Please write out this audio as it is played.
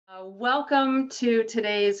Welcome to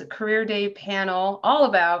today's Career Day panel, all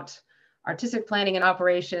about artistic planning and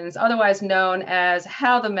operations, otherwise known as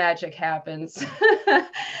how the magic happens.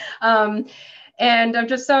 And I'm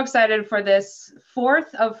just so excited for this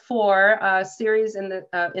fourth of four series in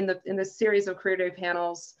the series of Career Day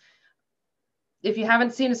panels. If you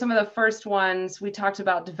haven't seen some of the first ones, we talked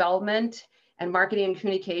about development and marketing and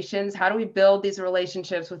communications. How do we build these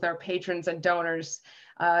relationships with our patrons and donors?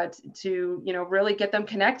 To really get them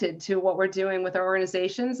connected to what we're doing with our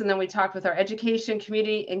organizations. And then we talked with our education,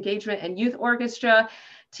 community engagement, and youth orchestra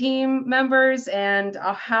team members and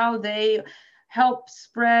how they help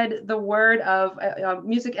spread the word of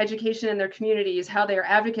music education in their communities, how they are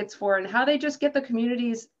advocates for, and how they just get the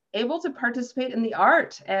communities able to participate in the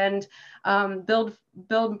art and build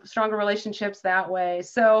stronger relationships that way.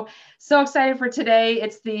 So excited for today.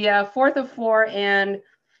 It's the fourth of four, and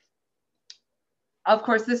of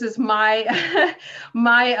course, this is my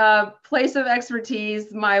my place of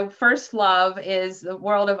expertise. My first love is the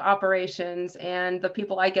world of operations, and the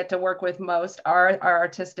people I get to work with most are our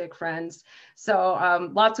artistic friends. So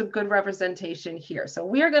lots of good representation here. So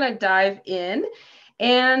we are going to dive in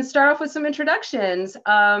and start off with some introductions.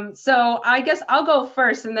 So I guess I'll go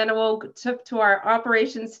first, and then we'll to our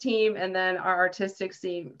operations team and then our artistic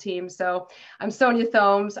team. So I'm Sonja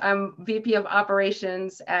Thoms. I'm VP of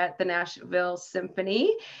Operations at the Nashville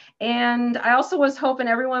Symphony. And I also was hoping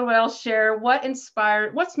everyone would else share what's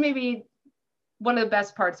maybe one of the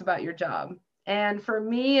best parts about your job. And for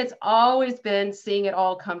me, it's always been seeing it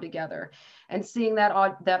all come together and seeing that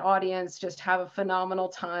audience just have a phenomenal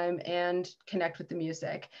time and connect with the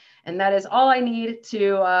music. And that is all I need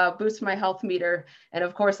to boost my health meter. And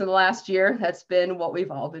of course, in the last year, that's been what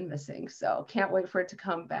we've all been missing. So can't wait for it to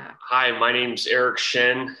come back. Hi, my name's Erik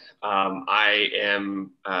Shinn.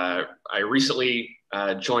 I recently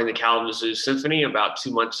joined the Kalamazoo Symphony about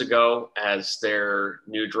 2 months ago as their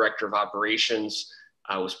new director of operations.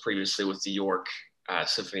 I was previously with the York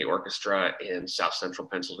Symphony Orchestra in South Central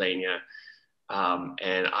Pennsylvania.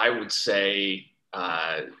 And I would say,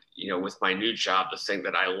 with my new job, the thing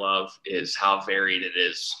that I love is how varied it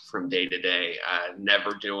is from day to day,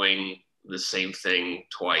 never doing the same thing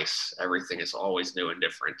twice. Everything is always new and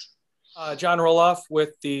different. John Roloff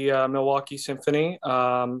with the Milwaukee Symphony,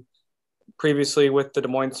 previously with the Des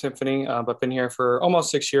Moines Symphony, but been here for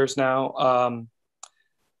almost 6 years now.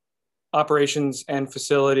 Operations and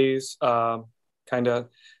facilities, kind of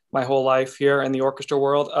my whole life here in the orchestra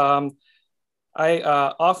world. I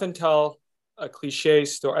often tell a cliche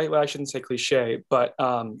story. Well, I shouldn't say cliche, but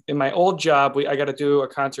in my old job, I got to do a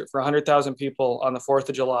concert for 100,000 people on the 4th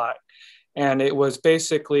of July. And it was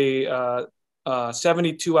basically a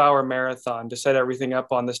 72-hour marathon to set everything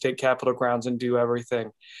up on the state capitol grounds and do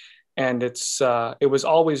everything. And it was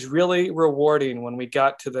always really rewarding when we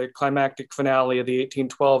got to the climactic finale of the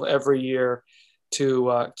 1812 every year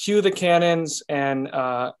to cue the cannons and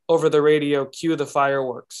over the radio, cue the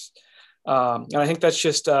fireworks. And I think that's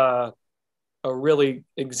just a really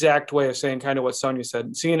exact way of saying kind of what Sonja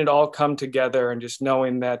said, seeing it all come together and just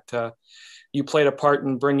knowing that you played a part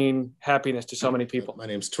in bringing happiness to so many people. My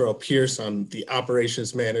name's Terrell. I'm the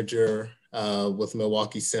operations manager with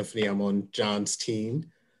Milwaukee Symphony. I'm on John's team.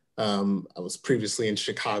 I was previously in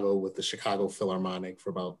Chicago with the Chicago Philharmonic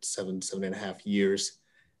for about seven and a half years.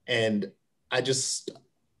 And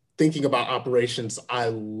thinking about operations, I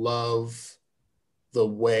love the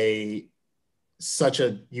way such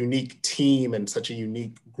a unique team and such a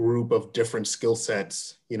unique group of different skill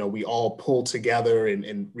sets, we all pull together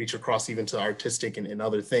and reach across even to artistic and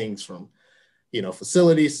other things from,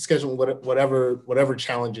 facilities, scheduling, whatever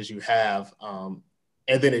challenges you have.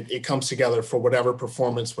 And then it comes together for whatever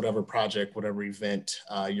performance, whatever project, whatever event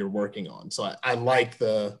you're working on. So I like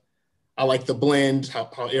the blend, how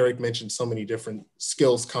Erik mentioned so many different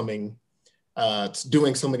skills coming,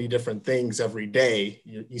 doing so many different things every day.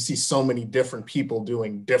 You see so many different people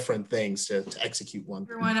doing different things to execute one.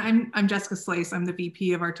 Everyone, I'm Jessica Slais. I'm the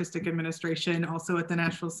VP of Artistic Administration, also at the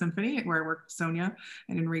Nashville Symphony, where I work with Sonja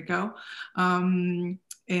and Enrico.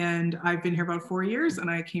 And I've been here about 4 years, and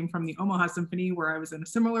I came from the Omaha Symphony where I was in a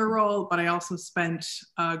similar role, but I also spent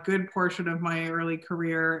a good portion of my early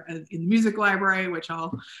career in the music library, which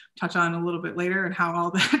I'll touch on a little bit later and how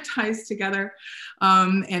all that ties together.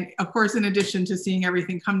 And of course, in addition to seeing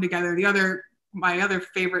everything come together, the other my other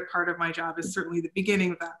favorite part of my job is certainly the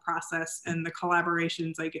beginning of that process and the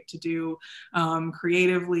collaborations I get to do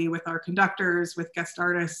creatively with our conductors, with guest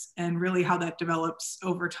artists, and really how that develops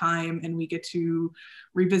over time. And we get to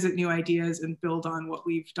revisit new ideas and build on what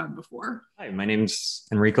we've done before. Hi, my name's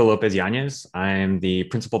Enrico Lopez-Yanez. I'm the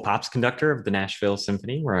principal pops conductor of the Nashville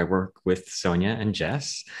Symphony, where I work with Sonja and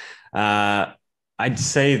Jess. I'd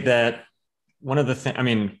say that one of the things, I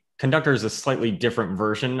mean, conductor is a slightly different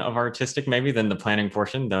version of artistic maybe than the planning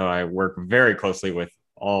portion, though I work very closely with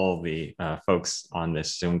all the folks on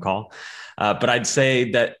this Zoom call. But I'd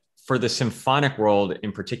say that for the symphonic world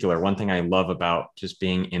in particular, one thing I love about just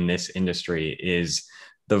being in this industry is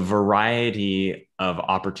the variety of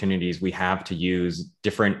opportunities we have to use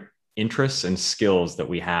different interests and skills that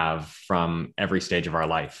we have from every stage of our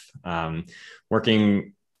life.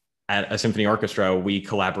 Working at a symphony orchestra, we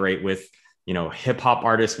collaborate with hip hop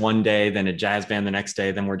artists one day, then a jazz band the next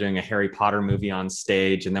day, then we're doing a Harry Potter movie on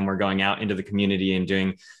stage, and then we're going out into the community and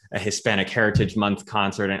doing a Hispanic Heritage Month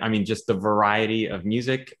concert. And I mean, just the variety of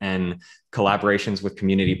music and collaborations with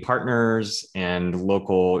community partners and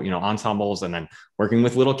local, ensembles, and then working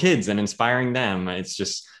with little kids and inspiring them. It's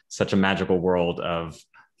just such a magical world of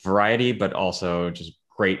variety, but also just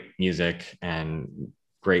great music and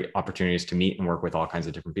great opportunities to meet and work with all kinds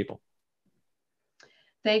of different people.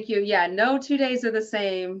 Thank you. Yeah, no 2 days are the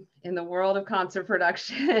same in the world of concert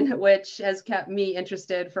production, which has kept me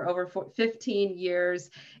interested for over 15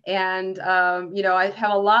 years. And, I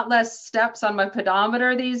have a lot less steps on my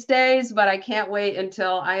pedometer these days, but I can't wait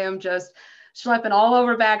until I am just schlepping all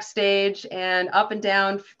over backstage and up and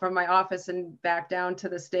down from my office and back down to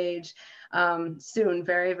the stage soon,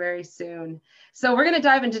 very, very soon. So we're going to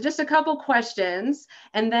dive into just a couple questions,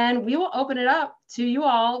 and then we will open it up to you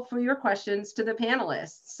all for your questions to the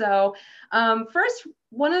panelists. So first,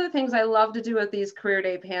 one of the things I love to do with these Career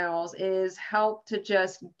Day panels is help to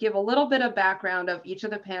just give a little bit of background of each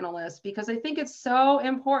of the panelists, because I think it's so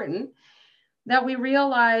important that we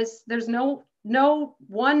realize there's no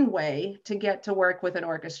one way to get to work with an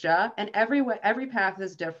orchestra, and every path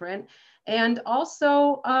is different. And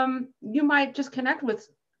also, you might just connect with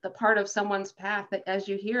the part of someone's path that as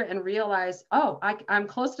you hear and realize, oh, I'm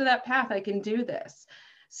close to that path, I can do this.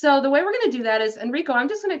 So the way we're going to do that is, Enrico, I'm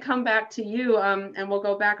just going to come back to you and we'll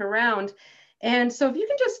go back around. And so if you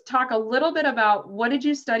can just talk a little bit about what did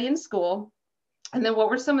you study in school, and then what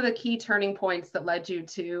were some of the key turning points that led you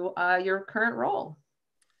to your current role?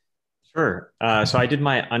 Sure. So I did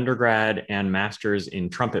my undergrad and master's in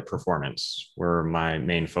trumpet performance were my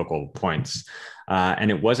main focal points.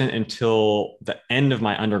 And it wasn't until the end of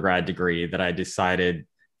my undergrad degree that I decided,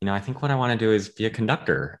 I think what I want to do is be a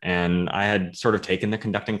conductor. And I had sort of taken the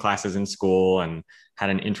conducting classes in school and had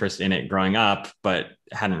an interest in it growing up, but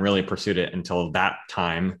hadn't really pursued it until that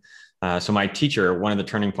time. So my teacher, one of the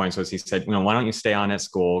turning points was he said, why don't you stay on at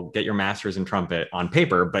school, get your master's in trumpet on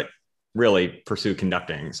paper, but really pursue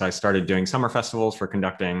conducting. So I started doing summer festivals for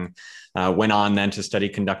conducting, went on then to study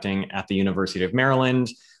conducting at the University of Maryland,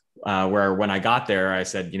 where when I got there, I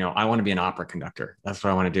said, I want to be an opera conductor. That's what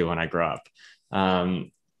I want to do when I grow up.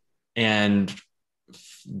 And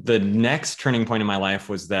the next turning point in my life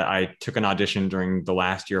was that I took an audition during the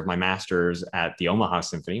last year of my master's at the Omaha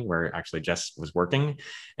Symphony, where actually Jess was working.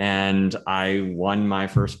 And I won my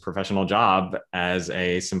first professional job as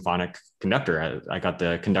a symphonic conductor. I got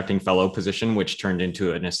the conducting fellow position, which turned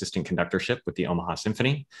into an assistant conductorship with the Omaha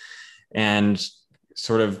Symphony, and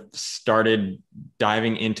sort of started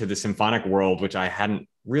diving into the symphonic world, which I hadn't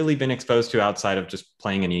really been exposed to outside of just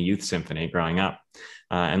playing in a youth symphony growing up.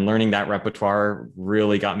 And learning that repertoire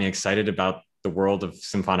really got me excited about the world of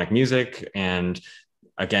symphonic music. And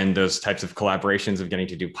again, those types of collaborations of getting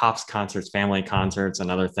to do pops concerts, family concerts,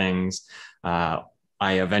 and other things. I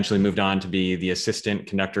eventually moved on to be the assistant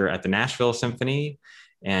conductor at the Nashville Symphony.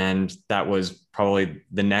 And that was probably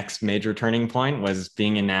the next major turning point, was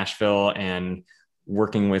being in Nashville and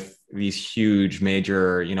working with these huge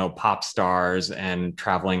major, pop stars and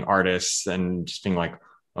traveling artists, and just being like,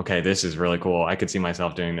 okay, this is really cool. I could see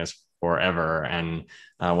myself doing this forever. And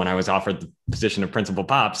when I was offered the position of principal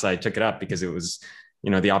pops, I took it up because it was,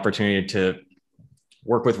 the opportunity to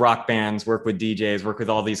work with rock bands, work with DJs, work with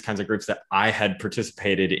all these kinds of groups that I had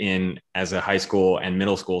participated in as a high school and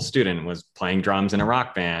middle school student, was playing drums in a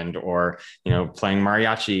rock band, or, playing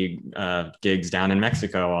mariachi gigs down in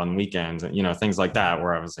Mexico on weekends, things like that,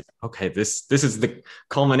 where I was like, okay, this is the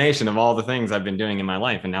culmination of all the things I've been doing in my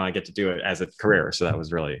life. And now I get to do it as a career. So that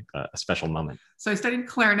was really a special moment. So I studied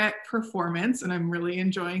clarinet performance, and I'm really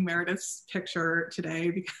enjoying Meredith's picture today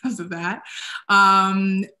because of that.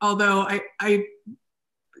 Although I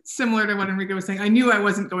similar to what Enrico was saying, I knew I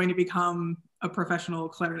wasn't going to become a professional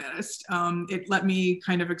clarinetist. It let me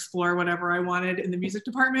kind of explore whatever I wanted in the music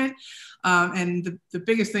department. And the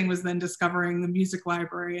biggest thing was then discovering the music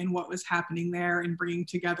library and what was happening there, and bringing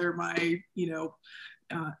together my,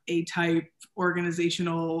 A-type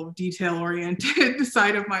organizational, detail-oriented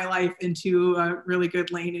side of my life into a really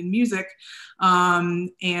good lane in music.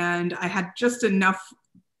 And I had just enough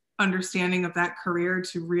understanding of that career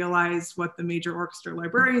to realize what the Major Orchestra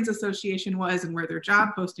Librarians Association was and where their job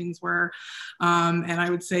postings were. And I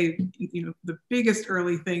would say, the biggest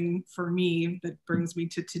early thing for me that brings me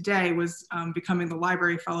to today was becoming the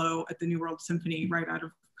library fellow at the New World Symphony right out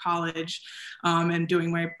of college, and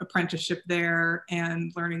doing my apprenticeship there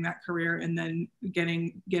and learning that career, and then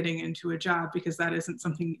getting into a job, because that isn't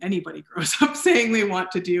something anybody grows up saying they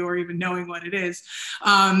want to do or even knowing what it is.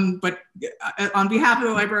 But on behalf of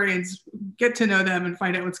the librarians, get to know them and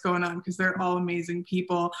find out what's going on, because they're all amazing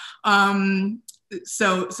people.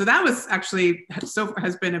 So that was actually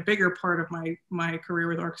has been a bigger part of my career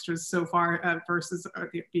with orchestras so far, versus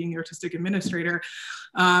being the artistic administrator.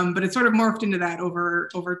 But it sort of morphed into that over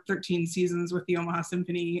 13 seasons with the Omaha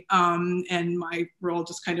Symphony, and my role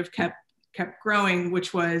just kind of kept growing,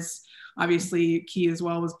 which was obviously key as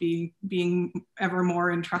well, was being ever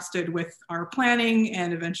more entrusted with our planning,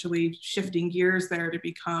 and eventually shifting gears there to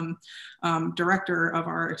become director of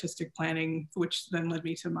our artistic planning, which then led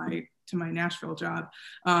me to my Nashville job.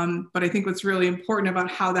 But I think what's really important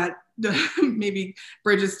about how that maybe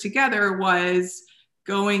bridges together was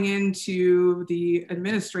going into the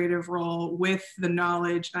administrative role with the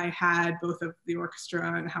knowledge I had both of the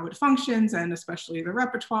orchestra and how it functions, and especially the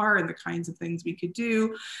repertoire and the kinds of things we could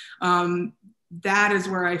do. That is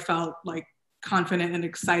where I felt like confident and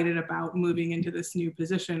excited about moving into this new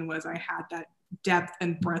position, was I had that depth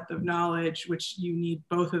and breadth of knowledge, which you need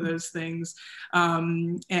both of those things.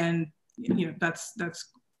 And that's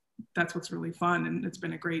what's really fun, and it's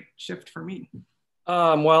been a great shift for me.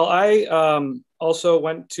 Well, I also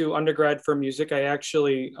went to undergrad for music. I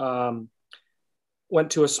actually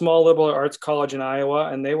went to a small liberal arts college in Iowa,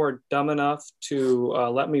 and they were dumb enough to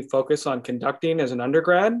let me focus on conducting as an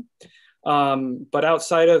undergrad. But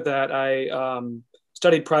outside of that, I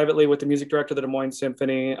studied privately with the music director of the Des Moines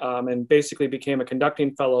Symphony, and basically became a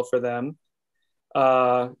conducting fellow for them.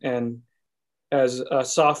 And as a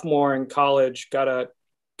sophomore in college, got to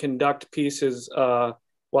conduct pieces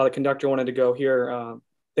while the conductor wanted to go hear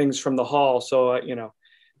things from the hall. So,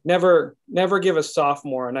 never give a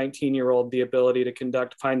sophomore, a 19-year-old, the ability to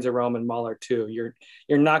conduct Pines of Rome and Mahler too.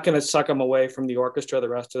 You're not going to suck them away from the orchestra the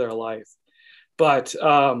rest of their life. But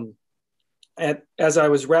as I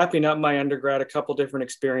was wrapping up my undergrad, a couple different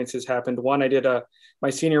experiences happened. One, I did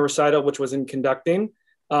my senior recital, which was in conducting.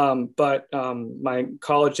 But my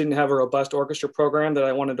college didn't have a robust orchestra program that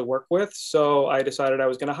I wanted to work with. So I decided I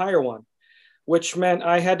was going to hire one, which meant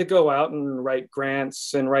I had to go out and write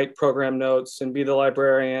grants and write program notes and be the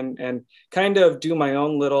librarian and kind of do my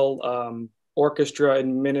own little orchestra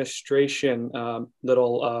administration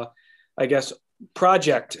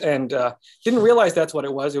project. And didn't realize that's what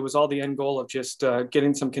it was. It was all the end goal of just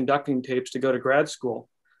getting some conducting tapes to go to grad school.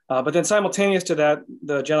 But then simultaneous to that,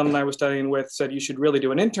 the gentleman I was studying with said you should really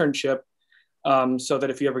do an internship, so that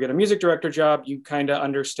if you ever get a music director job, you kind of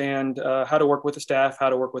understand how to work with the staff, how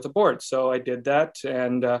to work with the board. So I did that,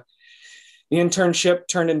 and the internship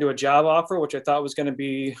turned into a job offer, which I thought was going to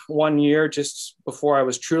be 1 year just before I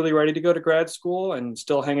was truly ready to go to grad school and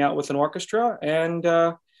still hang out with an orchestra. And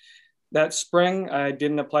that spring, I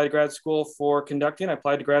didn't apply to grad school for conducting. I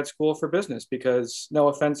applied to grad school for business because, no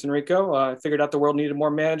offense, Enrico, I figured out the world needed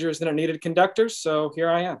more managers than it needed conductors. So here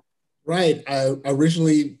I am. Right. I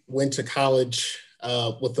originally went to college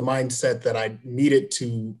with the mindset that I needed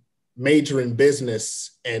to major in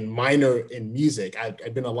business and minor in music.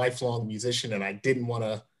 I've been a lifelong musician and I didn't want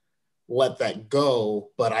to let that go,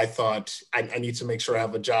 but I thought I need to make sure I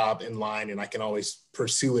have a job in line and I can always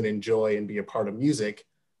pursue and enjoy and be a part of music.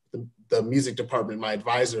 The music department, my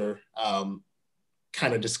advisor,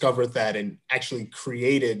 kind of discovered that and actually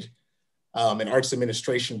created an arts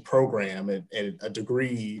administration program and a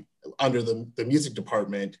degree under the music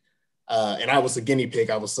department. And I was a guinea pig.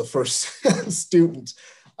 I was the first student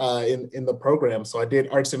in the program. So I did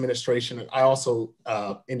arts administration. I also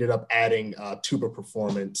ended up adding tuba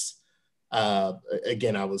performance.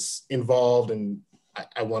 Again, I was involved and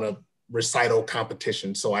I won a recital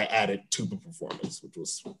competition. So I added tuba performance, which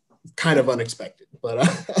was kind of unexpected. But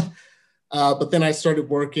then I started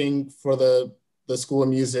working for the School of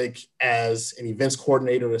Music as an events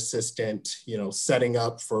coordinator assistant, setting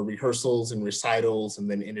up for rehearsals and recitals,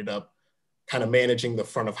 and then ended up kind of managing the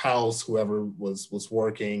front of house, whoever was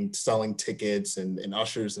working, selling tickets and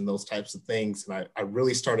ushers and those types of things. And I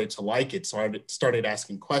really started to like it. So I started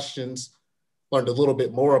asking questions, learned a little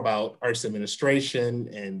bit more about arts administration,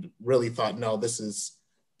 and really thought, no, this is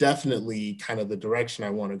definitely kind of the direction I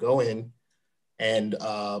want to go in. And,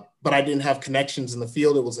 but I didn't have connections in the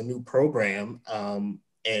field. It was a new program.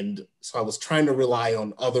 And so I was trying to rely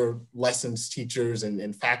on other lessons teachers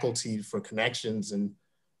and faculty for connections. And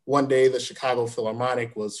one day the Chicago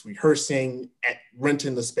Philharmonic was rehearsing,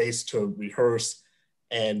 renting the space to rehearse.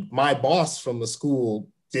 And my boss from the school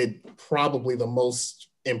did probably the most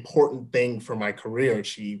important thing for my career.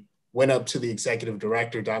 She went up to the executive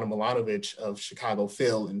director, Donna Milanovic of Chicago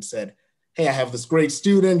Phil, and said, hey, I have this great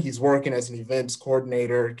student. He's working as an events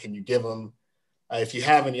coordinator. Can you give him, if you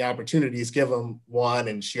have any opportunities, give him one.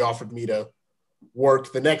 And she offered me to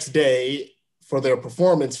work the next day for their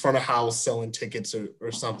performance, front of house, selling tickets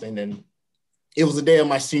or something. And it was the day of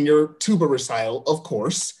my senior tuba recital, of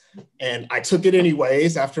course. And I took it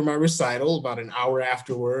anyways after my recital, about an hour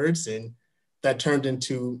afterwards. And that turned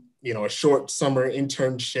into, you know, a short summer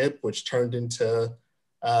internship, which turned into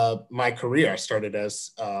my career. I started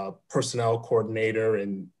as personnel coordinator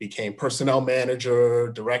and became personnel manager,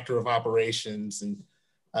 director of operations, and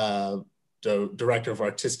the director of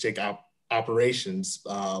artistic operations.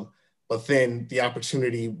 But then the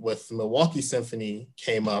opportunity with the Milwaukee Symphony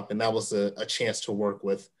came up, and that was a chance to work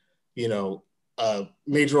with, you know, a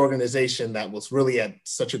major organization that was really at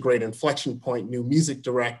such a great inflection point, new music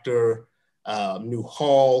director, new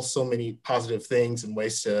hall, so many positive things and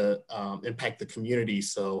ways to impact the community.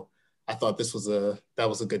 So I thought that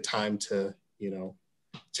was a good time to, you know,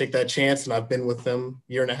 take that chance. And I've been with them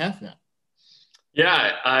a year and a half now.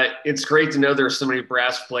 Yeah, it's great to know there are so many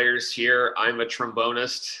brass players here. I'm a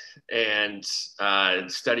trombonist and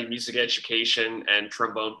studied music education and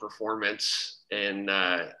trombone performance in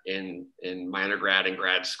my undergrad and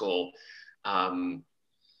grad school.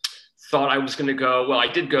 Thought I was going to go, well,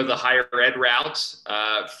 I did go the higher ed route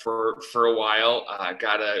for a while.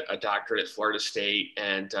 Got a doctorate at Florida State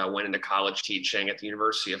and went into college teaching at the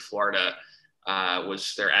University of Florida.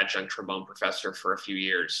 Was their adjunct trombone professor for a few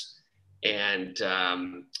years. And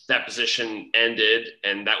that position ended,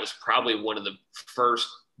 and that was probably one of the first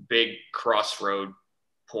big crossroad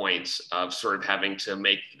points of sort of having to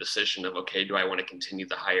make the decision of, okay, do I want to continue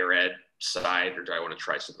the higher ed side or do I want to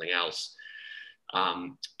try something else?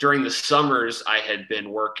 During the summers, I had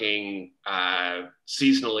been working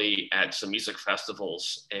seasonally at some music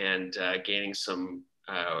festivals and gaining some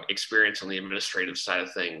experience on the administrative side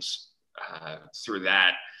of things through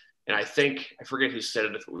that. And I think, I forget who said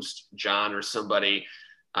it, if it was John or somebody,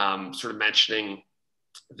 sort of mentioning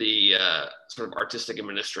the sort of artistic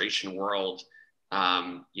administration world,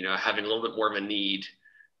 you know, having a little bit more of a need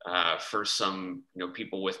for some, you know,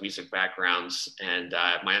 people with music backgrounds. And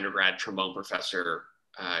my undergrad trombone professor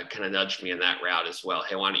kind of nudged me in that route as well.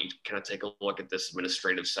 Hey, why don't you kind of take a look at this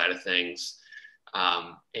administrative side of things?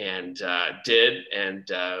 And did, and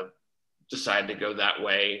decided to go that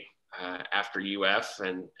way after UF,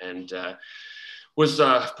 and was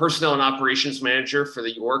personnel and operations manager for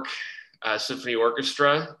the York Symphony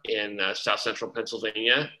Orchestra in South Central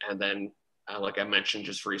Pennsylvania. And then, like I mentioned,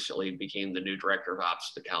 just recently became the new director of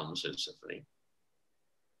ops at the Kalamazoo Symphony.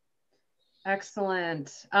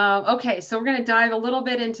 Excellent. Okay, so we're going to dive a little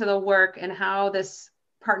bit into the work and how this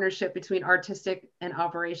partnership between artistic and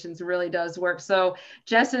operations really does work. So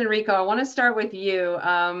Jess and Enrico, I want to start with you.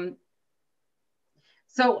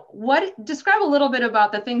 So describe a little bit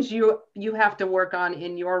about the things you have to work on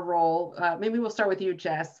in your role. Maybe we'll start with you,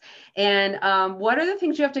 Jess. And what are the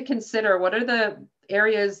things you have to consider? What are the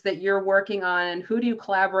areas that you're working on, and who do you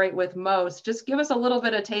collaborate with most? Just give us a little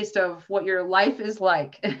bit of taste of what your life is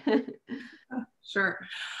like. Sure.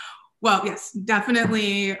 Well, yes,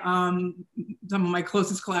 definitely. Some of my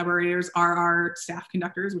closest collaborators are our staff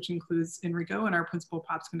conductors, which includes Enrico in our principal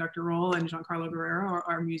pops conductor role, and Giancarlo Guerrero,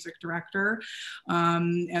 our music director,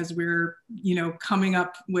 as we're, you know, coming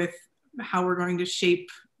up with how we're going to shape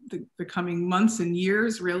the coming months and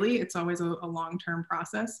years. Really, it's always a long-term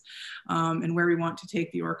process, and where we want to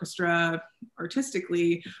take the orchestra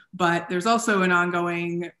artistically. But there's also an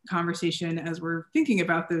ongoing conversation as we're thinking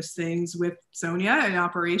about those things with Sonja and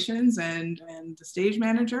operations and the stage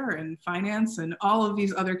manager and finance and all of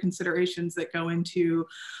these other considerations that go into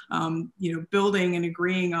you know, building and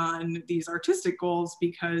agreeing on these artistic goals,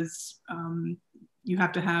 because you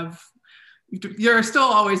have to have there are still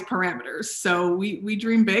always parameters. So we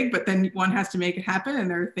dream big, but then one has to make it happen. And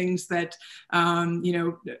there are things that, you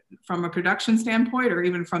know, from a production standpoint, or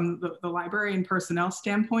even from the library and personnel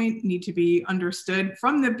standpoint, need to be understood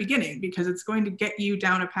from the beginning, because it's going to get you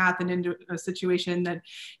down a path and into a situation that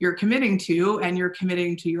you're committing to, and you're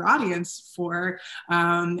committing to your audience for.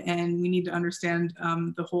 And we need to understand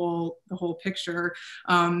the whole picture.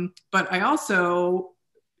 But I also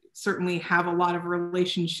certainly have a lot of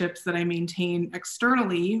relationships that I maintain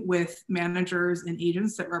externally with managers and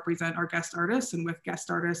agents that represent our guest artists, and with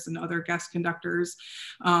guest artists and other guest conductors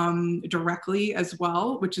directly as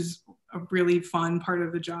well, which is a really fun part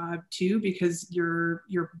of the job too, because you're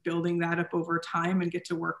building that up over time and get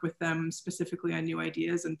to work with them specifically on new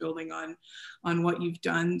ideas and building on what you've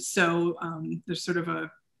done. So there's sort of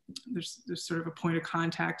a point of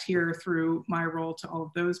contact here through my role to all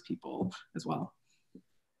of those people as well.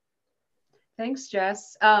 Thanks,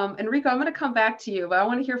 Jess. Enrico, I'm going to come back to you, but I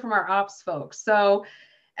want to hear from our ops folks. So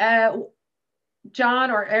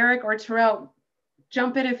John or Erik or Terrell,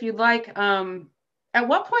 jump in if you'd like. At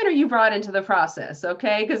what point are you brought into the process?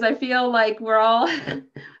 Okay, because I feel like we're all,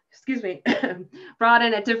 excuse me, brought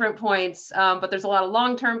in at different points, but there's a lot of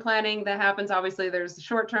long-term planning that happens. Obviously, there's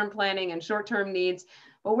short-term planning and short-term needs,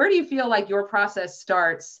 but where do you feel like your process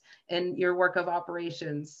starts in your work of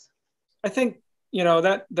operations? I think, you know,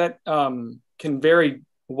 that can vary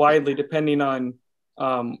widely depending on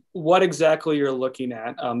what exactly you're looking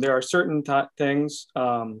at. There are certain things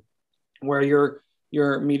where you're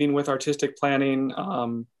meeting with artistic planning,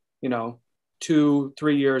 you know,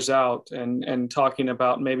 2-3 years out, and talking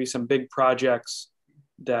about maybe some big projects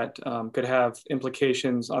that could have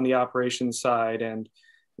implications on the operations side. And,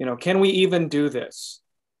 you know, can we even do this?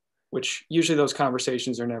 Which usually those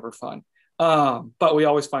conversations are never fun, but we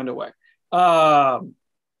always find a way.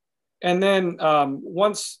 And then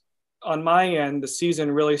once on my end, the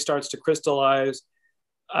season really starts to crystallize,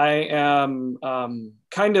 I am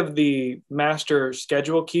kind of the master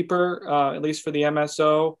schedule keeper, at least for the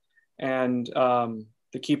MSO, and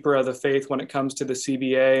the keeper of the faith when it comes to the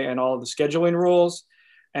CBA and all of the scheduling rules.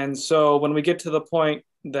 And so when we get to the point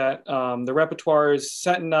that the repertoire is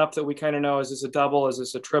setting up, that we kind of know, is this a double, is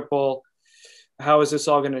this a triple? How is this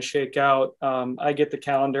all going to shake out? I get the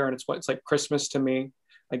calendar, and it's like Christmas to me.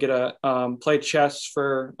 I get to play chess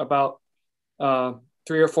for about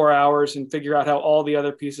 3 or 4 hours and figure out how all the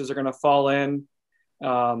other pieces are going to fall in.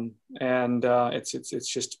 It's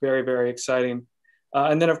just very, very exciting.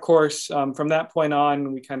 And then, of course, from that point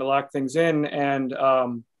on, we kind of lock things in, and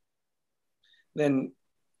then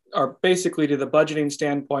are basically to the budgeting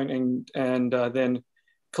standpoint, and then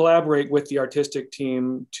collaborate with the artistic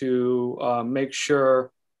team to make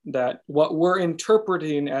sure that what we're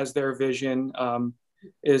interpreting as their vision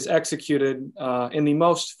is executed in the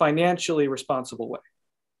most financially responsible way.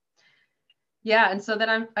 Yeah, and so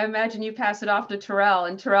then I imagine you pass it off to Terrell,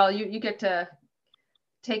 and Terrell, you get to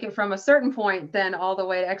take it from a certain point then all the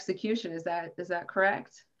way to execution. Is that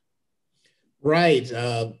correct? Right.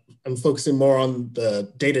 I'm focusing more on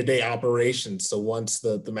the day-to-day operations. So once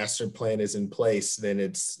the master plan is in place, then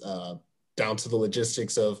it's down to the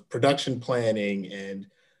logistics of production planning, and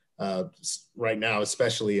right now,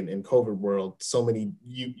 especially in COVID world, so many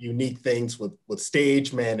unique things with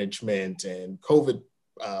stage management and COVID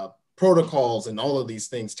protocols and all of these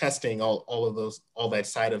things, testing, all that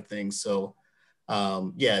side of things. So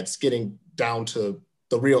yeah, it's getting down to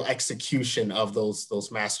the real execution of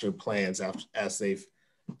those master plans as they've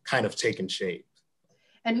kind of taken shape.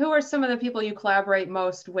 And who are some of the people you collaborate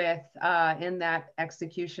most with in that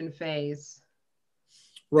execution phase?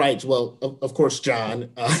 Right. Well, of course, John,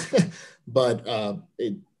 but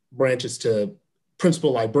it branches to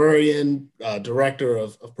principal librarian, director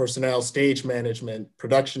of personnel, stage management,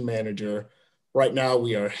 production manager. Right now,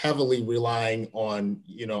 we are heavily relying on,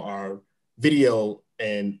 you know, our video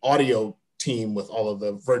and audio team with all of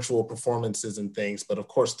the virtual performances and things. But of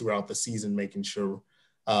course, throughout the season, making sure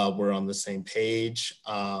we're on the same page.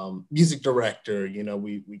 Music director, you know,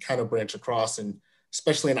 we kind of branch across, and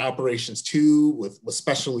especially in operations too, with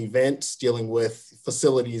special events, dealing with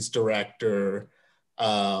facilities director,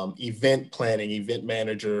 event planning, event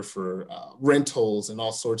manager for rentals and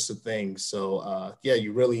all sorts of things. So yeah,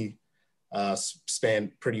 you really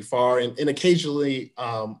span pretty far, and occasionally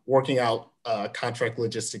working out contract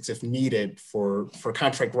logistics if needed for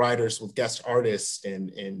contract writers with guest artists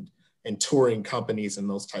and touring companies and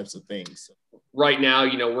those types of things. Right now,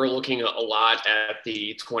 you know, we're looking a lot at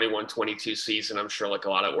the 21-22 season. I'm sure like a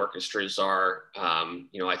lot of orchestras are,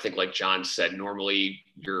 you know, I think like John said, normally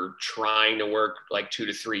you're trying to work like 2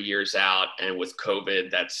 to 3 years out. And with COVID,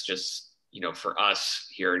 that's just for us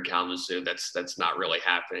here in Kalamazoo, that's not really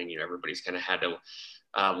happening. Everybody's kind of had to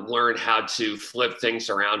learn how to flip things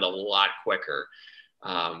around a lot quicker.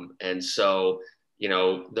 And so,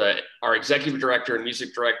 our executive director and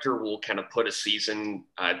music director will kind of put a season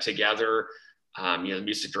together. The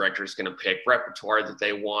music director is going to pick repertoire that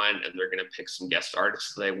they want, and they're going to pick some guest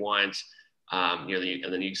artists that they want. And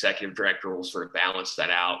then the executive director will sort of balance that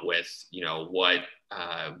out with, what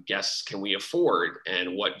guests can we afford,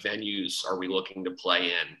 and what venues are we looking to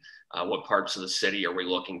play in? What parts of the city are we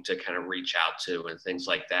looking to kind of reach out to, and things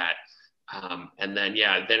like that. And then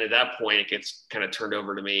at that point, it gets kind of turned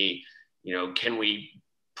over to me. Can we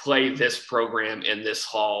play this program in this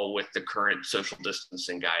hall with the current social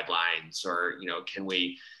distancing guidelines, or can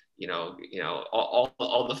we,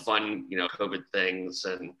 all the fun, COVID things,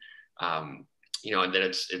 and and then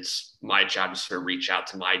it's my job to sort of reach out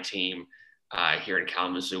to my team. Here in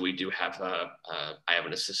Kalamazoo, we do have I have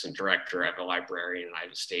an assistant director, I have a librarian, and I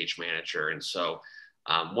have a stage manager. And so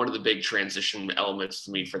one of the big transition elements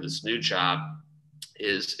to me for this new job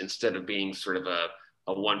is, instead of being sort of a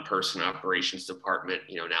one-person operations department,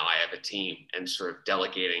 now I have a team, and sort of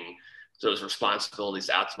delegating those responsibilities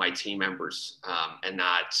out to my team members, and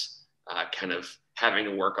not kind of having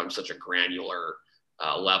to work on such a granular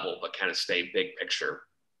level, but kind of stay big picture.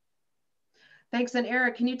 Thanks. And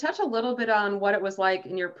Erik, can you touch a little bit on what it was like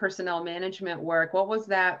in your personnel management work? What was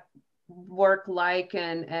that work like,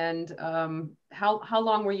 and how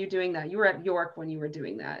long were you doing that? You were at York when you were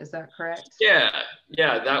doing that, is that correct? Yeah,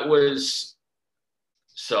 that was,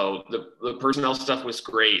 so the personnel stuff was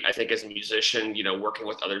great. I think as a musician, working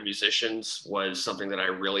with other musicians was something that I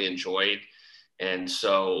really enjoyed. And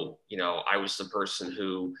so, I was the person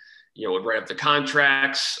who, would write up the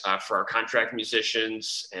contracts for our contract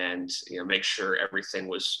musicians, and, make sure everything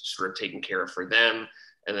was sort of taken care of for them.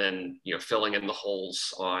 And then, filling in the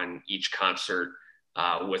holes on each concert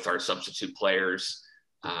with our substitute players,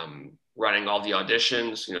 running all the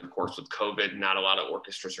auditions. Of course, with COVID, not a lot of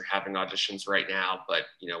orchestras are having auditions right now, but,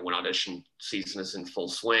 when audition season is in full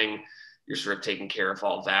swing, you're sort of taking care of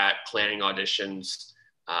all that, planning auditions,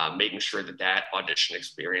 making sure that audition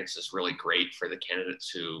experience is really great for the candidates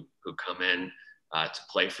who come in to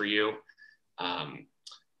play for you.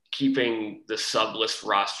 Keeping the sub-list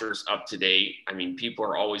rosters up to date. I mean, people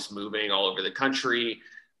are always moving all over the country.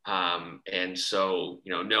 And so,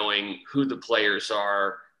 knowing who the players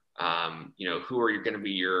are, who are going to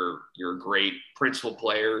be your great principal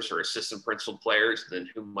players or assistant principal players, and then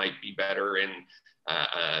who might be better in,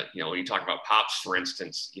 when you talk about pops, for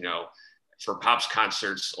instance, for pops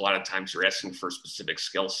concerts, a lot of times you're asking for specific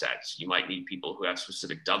skill sets. You might need people who have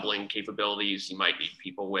specific doubling capabilities. You might need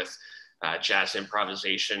people with jazz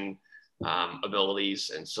improvisation abilities.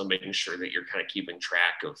 And so making sure that you're kind of keeping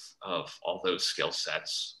track of all those skill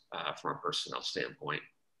sets from a personnel standpoint.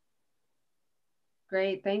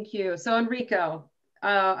 Great, thank you. So Enrico,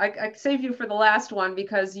 I saved you for the last one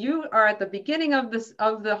because you are at the beginning of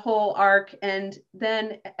the whole arc, and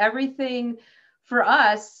then everything for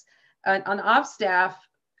us on off staff,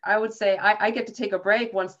 I would say I get to take a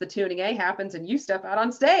break once the tuning A happens and you step out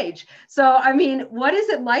on stage. So, I mean, what is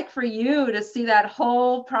it like for you to see that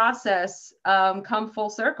whole process come full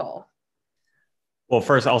circle? Well,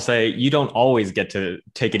 first I'll say you don't always get to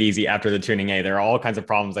take it easy after the tuning A. There are all kinds of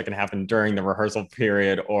problems that can happen during the rehearsal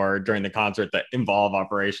period or during the concert that involve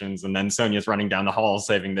operations. And then Sonja's running down the hall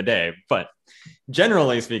saving the day. But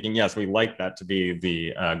generally speaking, yes, we like that to be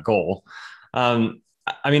the goal.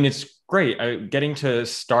 I mean, it's great getting to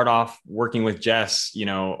start off working with Jess,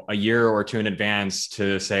 a year or two in advance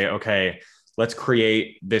to say, okay, let's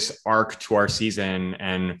create this arc to our season,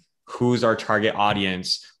 and who's our target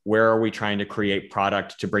audience? Where are we trying to create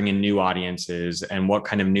product to bring in new audiences? And what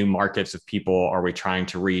kind of new markets of people are we trying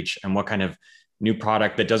to reach? And what kind of new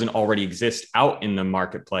product that doesn't already exist out in the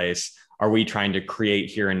marketplace are we trying to create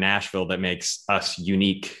here in Nashville that makes us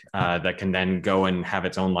unique, that can then go and have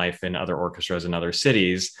its own life in other orchestras in other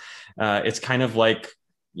cities? It's kind of like,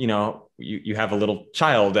 you have a little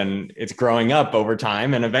child and it's growing up over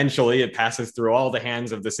time, and eventually it passes through all the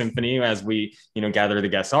hands of the symphony as we, gather the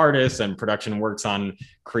guest artists, and production works on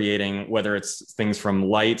creating, whether it's things from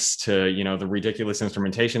lights to, the ridiculous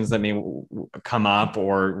instrumentations that may come up,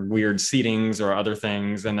 or weird seatings or other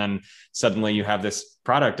things. And then suddenly you have this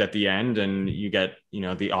product at the end, and you get,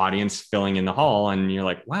 the audience filling in the hall, and you're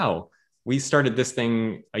like, wow, we started this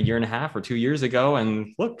thing a year and a half or 2 years ago,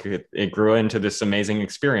 and look, it grew into this amazing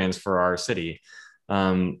experience for our city.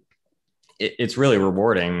 It's really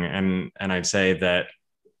rewarding. And I'd say that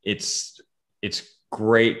it's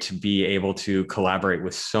great to be able to collaborate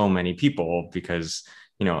with so many people, because,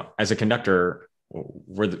 as a conductor,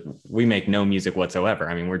 we make no music whatsoever.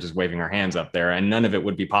 I mean, we're just waving our hands up there, and none of it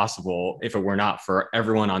would be possible if it were not for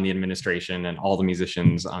everyone on the administration and all the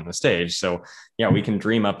musicians on the stage. So yeah, we can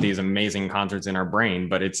dream up these amazing concerts in our brain,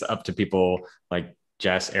 but it's up to people like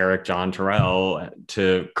Jess, Erik, John, Terrell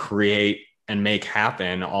to create and make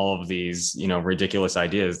happen all of these, ridiculous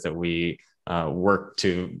ideas that we work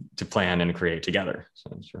to plan and create together.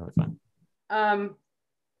 So it's really fun.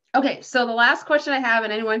 Okay, so the last question I have,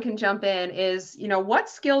 and anyone can jump in, is, what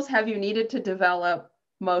skills have you needed to develop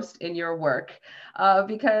most in your work?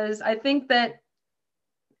 Because I think that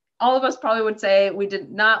all of us probably would say we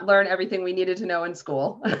did not learn everything we needed to know in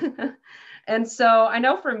school. And so I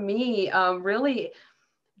know for me, really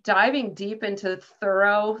diving deep into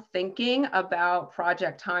thorough thinking about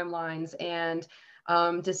project timelines and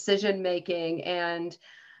decision making, and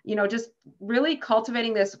just really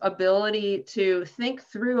cultivating this ability to think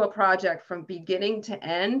through a project from beginning to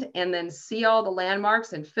end, and then see all the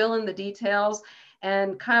landmarks and fill in the details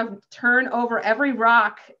and kind of turn over every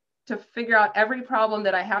rock to figure out every problem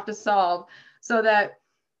that I have to solve, so that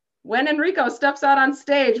when Enrico steps out on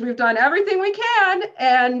stage, we've done everything we can.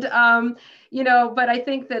 And, but I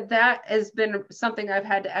think that has been something I've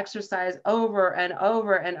had to exercise over and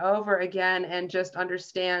over and over again, and just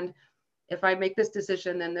understand, if I make this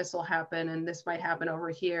decision, then this will happen, and this might happen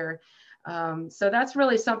over here. So that's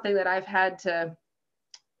really something that I've had to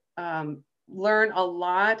learn a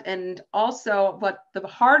lot. And also, but the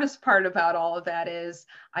hardest part about all of that is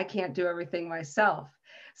I can't do everything myself.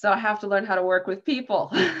 So I have to learn how to work with people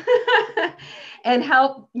and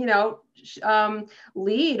help,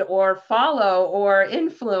 lead or follow or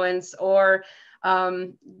influence or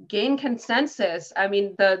gain consensus. I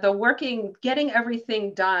mean, getting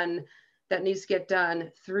everything done that needs to get done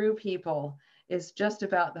through people is just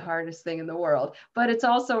about the hardest thing in the world, but it's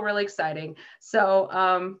also really exciting.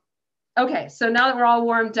 So, okay, so now that we're all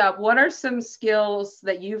warmed up, what are some skills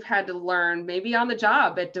that you've had to learn, maybe on the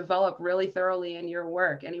job, but develop really thoroughly in your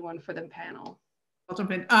work? Anyone for the panel? I'll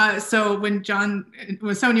jump in. So when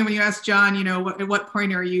Sonja, when you asked John, at what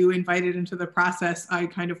point are you invited into the process? I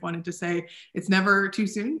kind of wanted to say it's never too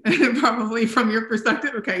soon, probably from your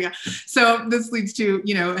perspective. Okay, yeah. So this leads to,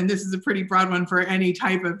 and this is a pretty broad one for any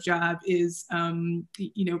type of job, is,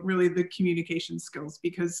 really the communication skills,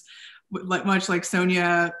 because much like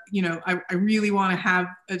Sonja, I really want to have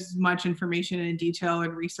as much information and detail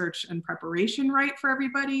and research and preparation right for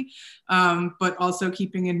everybody, but also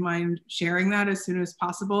keeping in mind sharing that as soon as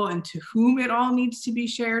possible, and to whom it all needs to be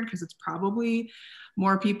shared, because it's probably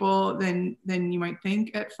more people than you might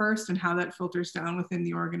think at first, and how that filters down within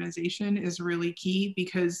the organization is really key.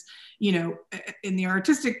 Because, in the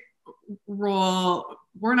artistic role,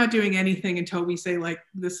 we're not doing anything until we say, like,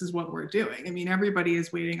 this is what we're doing. I mean, everybody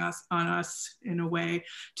is waiting on us in a way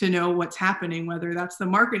to know what's happening, whether that's the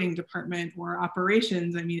marketing department or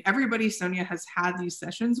operations. I mean, everybody Sonja has had these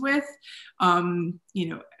sessions with,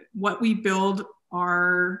 what we build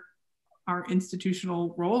our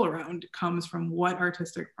institutional role around comes from what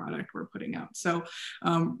artistic product we're putting out. So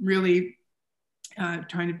really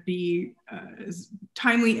trying to be as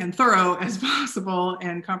timely and thorough as possible,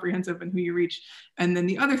 and comprehensive in who you reach. And then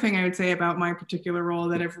the other thing I would say about my particular role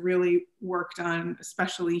that I've really worked on,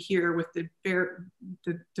 especially here with the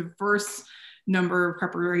diverse number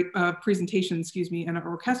of presentations, and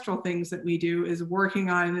orchestral things that we do, is working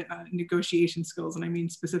on negotiation skills. And I mean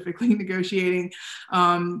specifically negotiating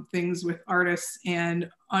things with artists, and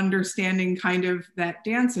understanding kind of that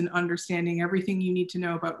dance, and understanding everything you need to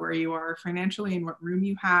know about where you are financially and what room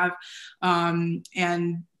you have,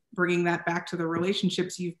 and bringing that back to the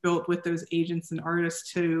relationships you've built with those agents and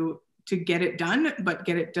artists to get it done, but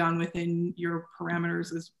get it done within your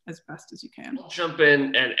parameters as best as you can. I'll jump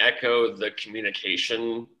in and echo the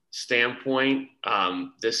communication standpoint.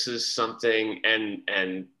 This is something,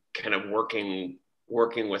 and kind of working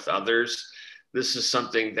with others. This is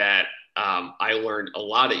something that I learned a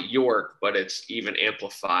lot at York, but it's even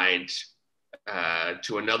amplified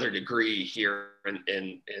to another degree here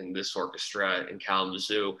in this orchestra in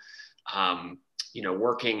Kalamazoo.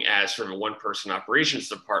 Working as sort of a one-person operations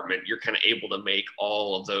department, you're kind of able to make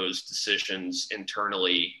all of those decisions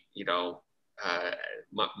internally,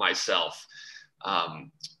 myself.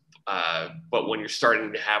 But when you're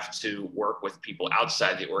starting to have to work with people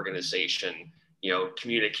outside the organization,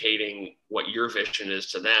 communicating what your vision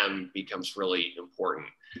is to them becomes really important.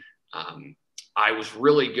 I was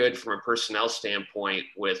really good from a personnel standpoint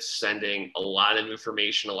with sending a lot of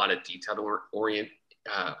information, a lot of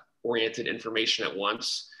oriented information at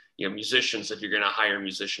once. Musicians, if you're going to hire a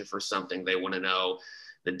musician for something, they want to know,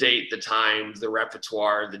 the date, the time, the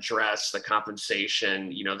repertoire, the dress, the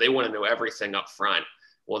compensation, you know, they want to know everything up front.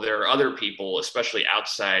 Well, there are other people, especially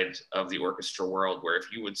outside of the orchestra world, where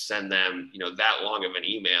if you would send them, you know, that long of an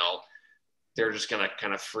email, they're just going to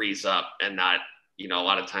kind of freeze up and not, you know, a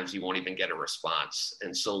lot of times you won't even get a response.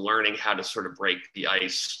 And so learning how to sort of break the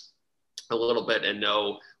ice a little bit and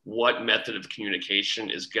know what method of communication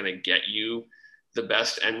is going to get you the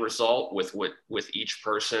best end result with each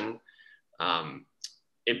person.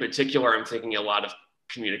 In particular, I'm thinking a lot of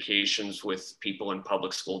communications with people in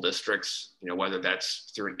public school districts, you know, whether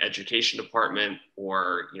that's through an education department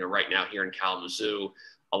or, you know, right now here in Kalamazoo,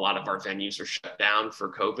 a lot of our venues are shut down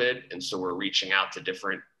for COVID. And so we're reaching out to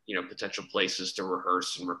different, you know, potential places to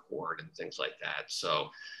rehearse and record and things like that. So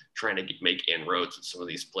trying to make inroads with some of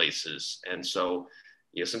these places. And so,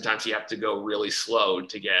 you know, sometimes you have to go really slow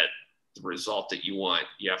to get the result that you want.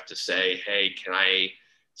 You have to say, hey,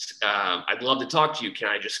 I'd love to talk to you. Can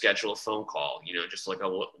I just schedule a phone call? You know, just like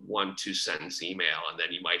a 1-2 sentence email. And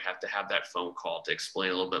then you might have to have that phone call to explain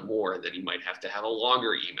a little bit more. And then you might have to have a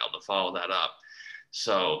longer email to follow that up.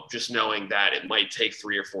 So just knowing that it might take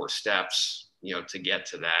 3 or 4 steps, you know, to get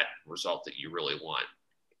to that result that you really want.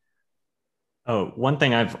 Oh, one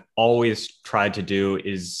thing I've always tried to do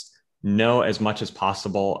is know as much as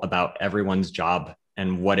possible about everyone's job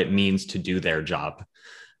and what it means to do their job.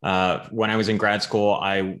 When I was in grad school,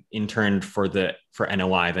 I interned for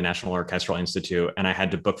NOI, the National Orchestral Institute, and I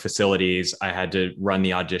had to book facilities. I had to run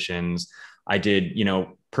the auditions. I did, you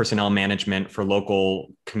know, personnel management for local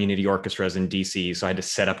community orchestras in DC. So I had to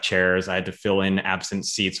set up chairs. I had to fill in absent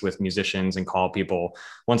seats with musicians and call people.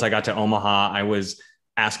 Once I got to Omaha, I was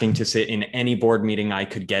asking to sit in any board meeting I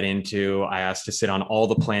could get into. I asked to sit on all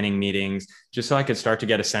the planning meetings just so I could start to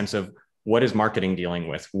get a sense of what is marketing dealing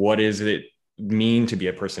with? What does it mean to be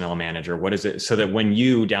a personnel manager? What is it? So that when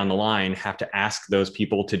you down the line have to ask those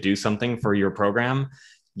people to do something for your program,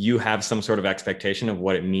 you have some sort of expectation of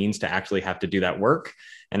what it means to actually have to do that work.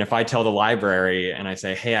 And if I tell the library and I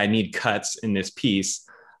say, hey, I need cuts in this piece,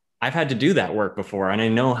 I've had to do that work before. And I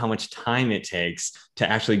know how much time it takes to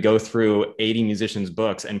actually go through 80 musicians'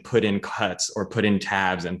 books and put in cuts or put in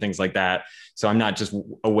tabs and things like that. So I'm not just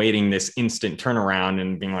awaiting this instant turnaround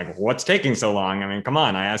and being like, what's taking so long? I mean, come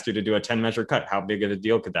on, I asked you to do a 10 measure cut. How big of a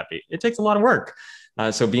deal could that be? It takes a lot of work.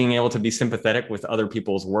 So being able to be sympathetic with other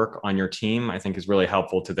people's work on your team, I think is really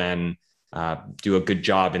helpful to then do a good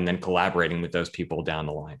job and then collaborating with those people down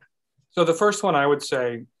the line. So the first one I would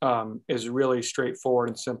say is really straightforward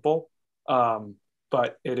and simple,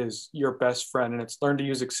 but it is your best friend, and it's learn to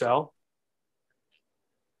use Excel.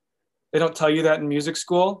 They don't tell you that in music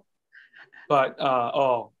school, but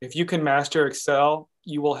if you can master Excel,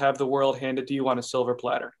 you will have the world handed to you on a silver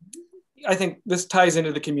platter. I think this ties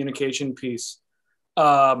into the communication piece,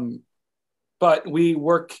 but we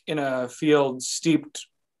work in a field steeped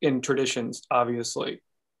in traditions, obviously.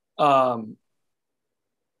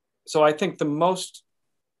 So I think the most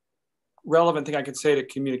relevant thing I could say to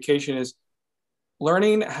communication is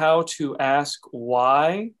learning how to ask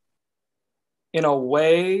why in a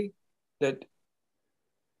way that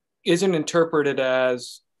isn't interpreted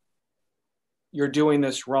as you're doing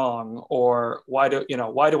this wrong, or why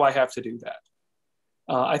do I have to do that?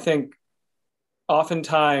 I think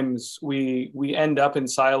oftentimes we end up in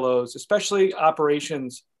silos, especially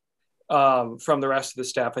operations, from the rest of the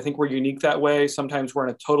staff. I think we're unique that way. Sometimes we're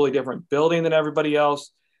in a totally different building than everybody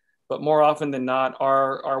else, but more often than not,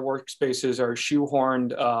 our workspaces are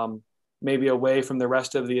shoehorned maybe away from the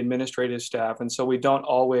rest of the administrative staff. And so we don't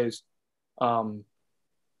always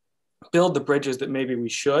build the bridges that maybe we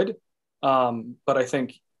should. But I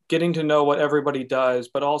think getting to know what everybody does,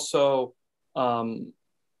 but also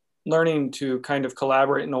learning to kind of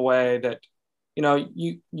collaborate in a way that,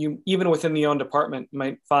 you even within the own department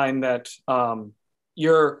might find that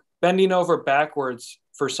you're bending over backwards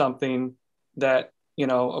for something that,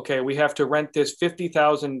 okay, we have to rent this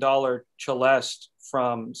 $50,000 celeste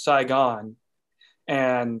from Saigon,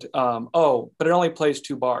 and but it only plays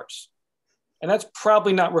 2 bars. And that's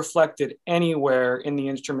probably not reflected anywhere in the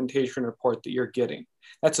instrumentation report that you're getting.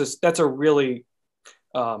 That's a really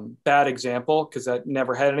bad example, because I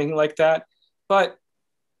never had anything like that. But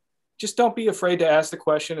just don't be afraid to ask the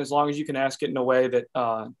question, as long as you can ask it in a way that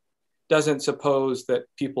doesn't suppose that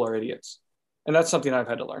people are idiots. And that's something I've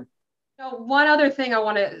had to learn. One other thing I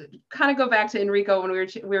want to kind of go back to Enrico, when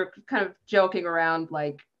we were kind of joking around,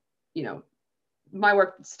 like, my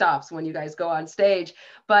work stops when you guys go on stage,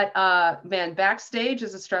 but man, backstage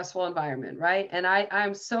is a stressful environment, right? And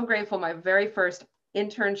I'm so grateful. My very first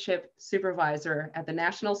internship supervisor at the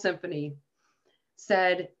National Symphony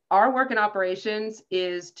said, our work in operations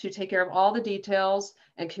is to take care of all the details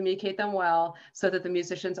and communicate them well so that the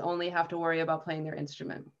musicians only have to worry about playing their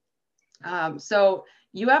instrument. So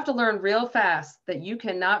you have to learn real fast that you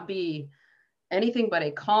cannot be anything but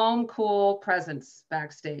a calm, cool presence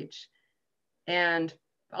backstage and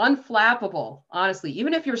unflappable, honestly,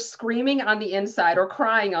 even if you're screaming on the inside or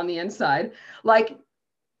crying on the inside, like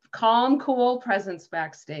calm, cool presence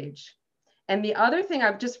backstage. And the other thing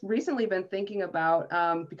I've just recently been thinking about,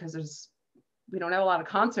 because we don't have a lot of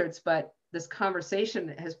concerts, but this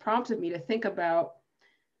conversation has prompted me to think about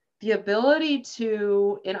the ability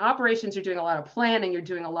to, in operations, you're doing a lot of planning, you're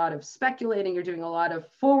doing a lot of speculating, you're doing a lot of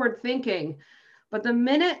forward thinking. But the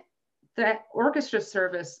minute that orchestra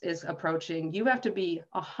service is approaching, you have to be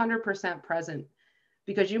 100% present,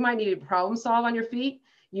 because you might need to problem solve on your feet.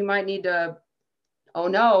 You might need to, oh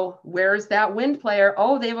no, where's that wind player?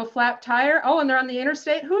 Oh, they have a flat tire. Oh, and they're on the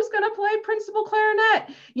interstate. Who's going to play principal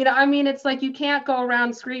clarinet? You know, I mean, it's like you can't go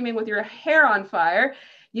around screaming with your hair on fire.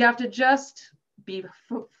 You have to just be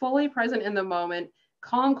fully present in the moment,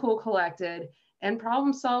 calm, cool, collected, and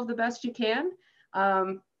problem solve the best you can.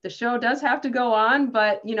 The show does have to go on,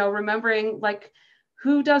 but, you know, remembering like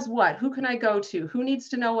who does what, who can I go to, who needs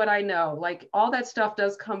to know what I know, like all that stuff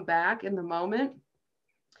does come back in the moment.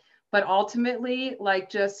 But ultimately, like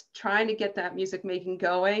just trying to get that music making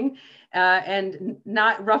going and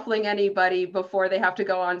not ruffling anybody before they have to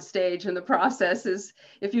go on stage in the process is,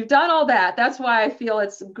 if you've done all that, that's why I feel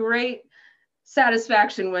it's great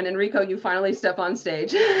satisfaction when Enrico, you finally step on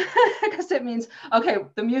stage, because it means, okay,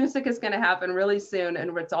 the music is going to happen really soon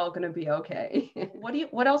and it's all going to be okay.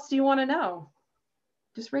 What else do you want to know?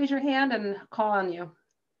 Just raise your hand and call on you.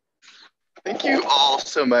 Thank you all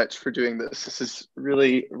so much for doing this. This is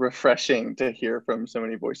really refreshing to hear from so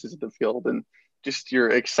many voices in the field, and just your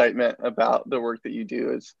excitement about the work that you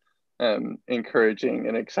do is encouraging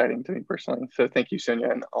and exciting to me personally. So thank you,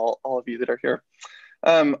 Sonja, and all of you that are here.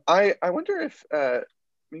 I wonder if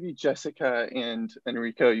maybe Jessica and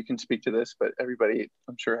Enrico, you can speak to this, but everybody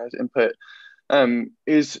I'm sure has input,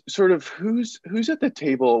 is sort of who's at the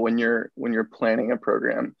table when you're planning a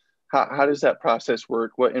program. How does that process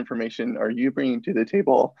work? What information are you bringing to the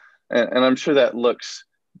table? And I'm sure that looks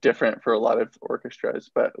different for a lot of orchestras,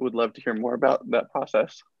 but would love to hear more about that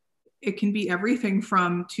process. It can be everything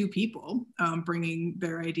from two people bringing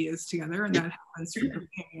their ideas together, and that happens frequently.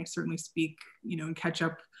 I certainly speak, you know, and catch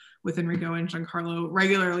up with Enrico and Giancarlo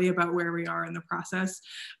regularly about where we are in the process.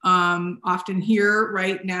 Often here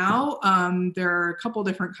right now, there are a couple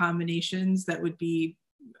different combinations that would be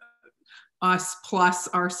us plus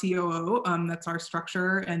our COO, that's our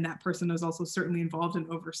structure, and that person is also certainly involved in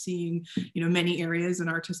overseeing, you know, many areas, and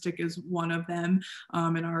artistic is one of them.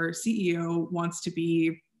 And our CEO wants to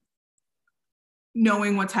be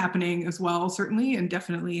knowing what's happening as well, certainly, and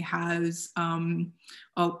definitely has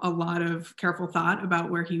a lot of careful thought about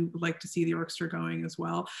where he would like to see the orchestra going as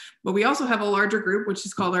well. But we also have a larger group, which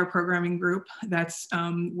is called our programming group. That's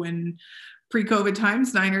when pre-COVID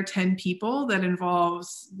times, 9 or 10 people, that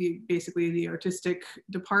involves basically the artistic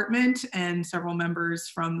department and several members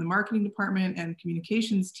from the marketing department and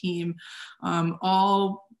communications team,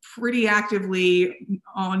 all pretty actively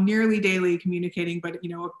on nearly daily communicating, but, you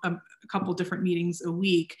know, a couple different meetings a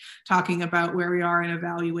week talking about where we are and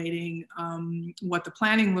evaluating what the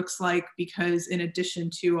planning looks like, because in addition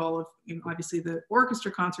to all of, you know, obviously the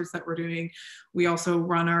orchestra concerts that we're doing, we also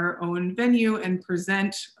run our own venue and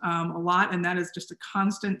present a lot, and that is just a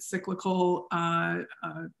constant cyclical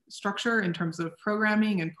structure in terms of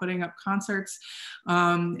programming and putting up concerts.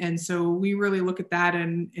 And so we really look at that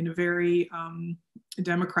in a very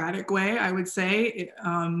democratic way, I would say,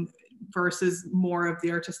 versus more of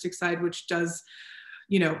the artistic side, which does,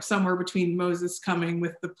 you know, somewhere between Moses coming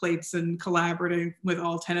with the plates and collaborating with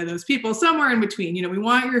all 10 of those people, somewhere in between. You know, we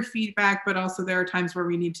want your feedback, but also there are times where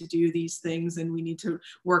we need to do these things and we need to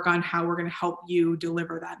work on how we're going to help you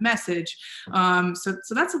deliver that message. So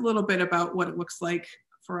that's a little bit about what it looks like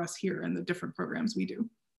for us here and the different programs we do.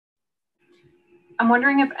 I'm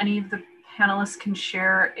wondering if any of the panelists can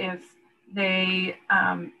share if they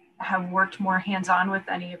have worked more hands-on with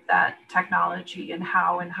any of that technology, and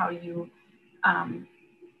how you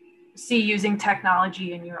see using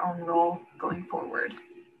technology in your own role going forward.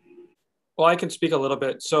 Well, I can speak a little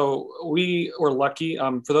bit. So we were lucky.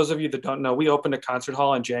 For those of you that don't know, we opened a concert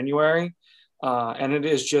hall in January, and it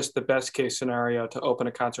is just the best case scenario to open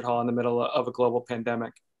a concert hall in the middle of a global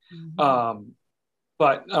pandemic. Mm-hmm.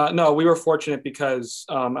 But no, we were fortunate because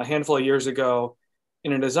a handful of years ago,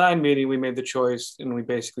 in a design meeting, we made the choice and we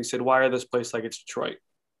basically said, wire this place like it's Detroit.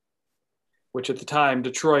 which at the time,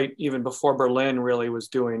 Detroit, even before Berlin, really was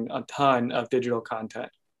doing a ton of digital content.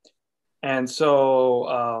 And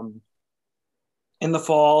so in the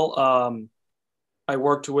fall, I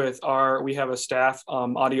worked with we have a staff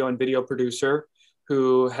audio and video producer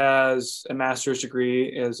who has a master's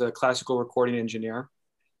degree as a classical recording engineer,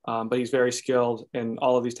 but he's very skilled in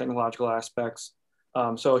all of these technological aspects.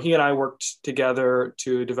 So he and I worked together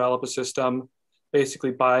to develop a system,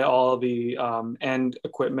 basically buy all the end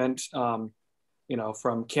equipment,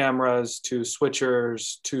 from cameras to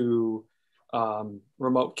switchers to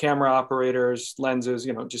remote camera operators, lenses,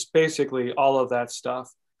 just basically all of that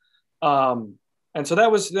stuff. And so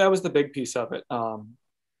that was the big piece of it.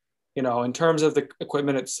 In terms of the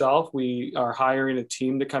equipment itself, we are hiring a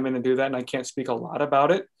team to come in and do that. And I can't speak a lot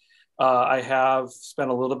about it. I have spent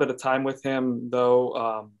a little bit of time with him,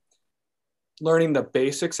 though, learning the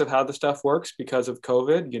basics of how the stuff works because of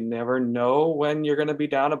COVID. You never know when you're going to be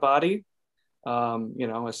down a body. As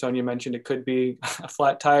Sonja mentioned, it could be a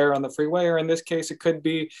flat tire on the freeway, or in this case, it could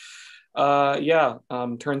be,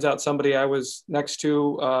 turns out somebody I was next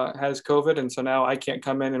to has COVID, and so now I can't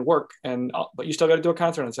come in and work, but you still got to do a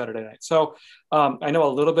concert on Saturday night. So I know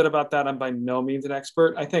a little bit about that. I'm by no means an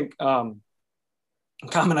expert. I think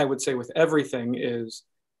common, I would say, with everything is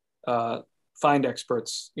find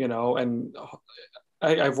experts, and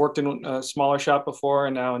I've worked in a smaller shop before,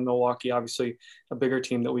 and now in Milwaukee, obviously a bigger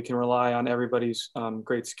team that we can rely on everybody's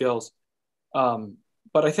great skills.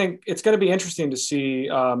 But I think it's going to be interesting to see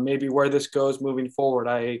maybe where this goes moving forward.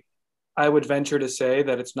 I would venture to say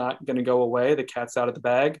that it's not going to go away. The cat's out of the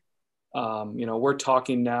bag. We're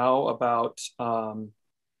talking now about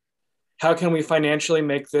how can we financially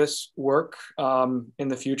make this work in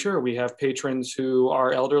the future. We have patrons who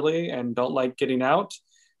are elderly and don't like getting out.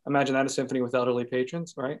 Imagine that, a symphony with elderly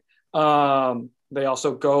patrons, right? They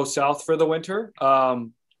also go south for the winter. But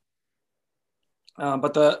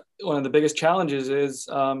one of the biggest challenges is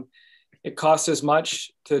it costs as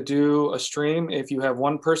much to do a stream if you have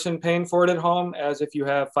one person paying for it at home as if you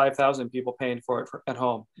have 5,000 people paying for it at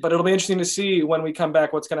home. But it'll be interesting to see when we come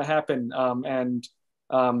back what's going to happen and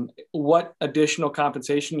what additional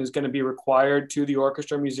compensation is going to be required to the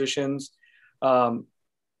orchestra musicians. And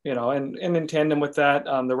in tandem with that,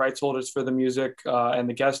 the rights holders for the music and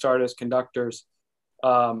the guest artists, conductors.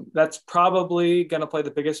 That's probably going to play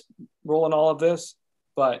the biggest role in all of this,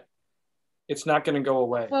 but it's not going to go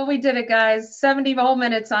away. Well, we did it, guys. 70 whole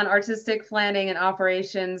minutes on artistic planning and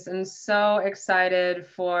operations, and so excited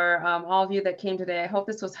for all of you that came today. I hope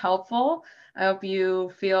this was helpful. I hope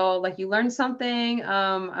you feel like you learned something.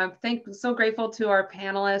 I'm so grateful to our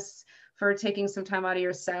panelists for taking some time out of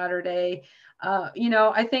your Saturday.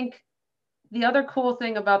 I think the other cool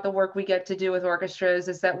thing about the work we get to do with orchestras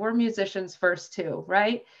is that we're musicians first too,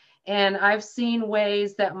 right? And I've seen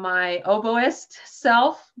ways that my oboist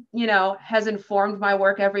self, has informed my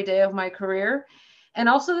work every day of my career. And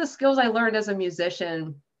also the skills I learned as a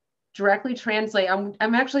musician directly translate. I'm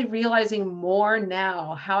actually realizing more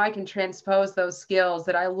now how I can transpose those skills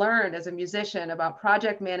that I learned as a musician about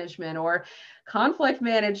project management or conflict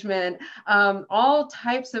management, all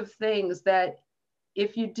types of things that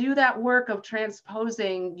if you do that work of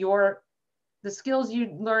transposing the skills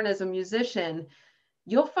you learn as a musician,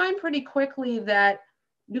 you'll find pretty quickly that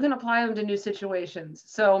you can apply them to new situations.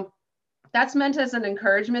 So that's meant as an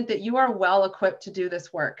encouragement that you are well equipped to do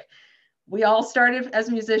this work. We all started as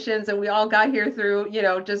musicians and we all got here through,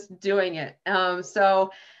 just doing it. So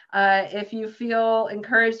if you feel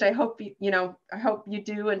encouraged, I hope you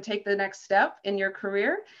do and take the next step in your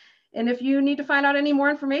career. And if you need to find out any more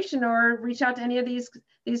information or reach out to any of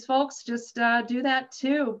these folks, just do that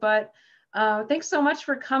too. But thanks so much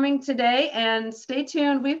for coming today, and stay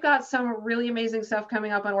tuned. We've got some really amazing stuff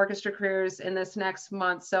coming up on Orchestra Careers in this next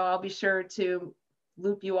month. So I'll be sure to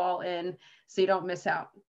loop you all in so you don't miss out.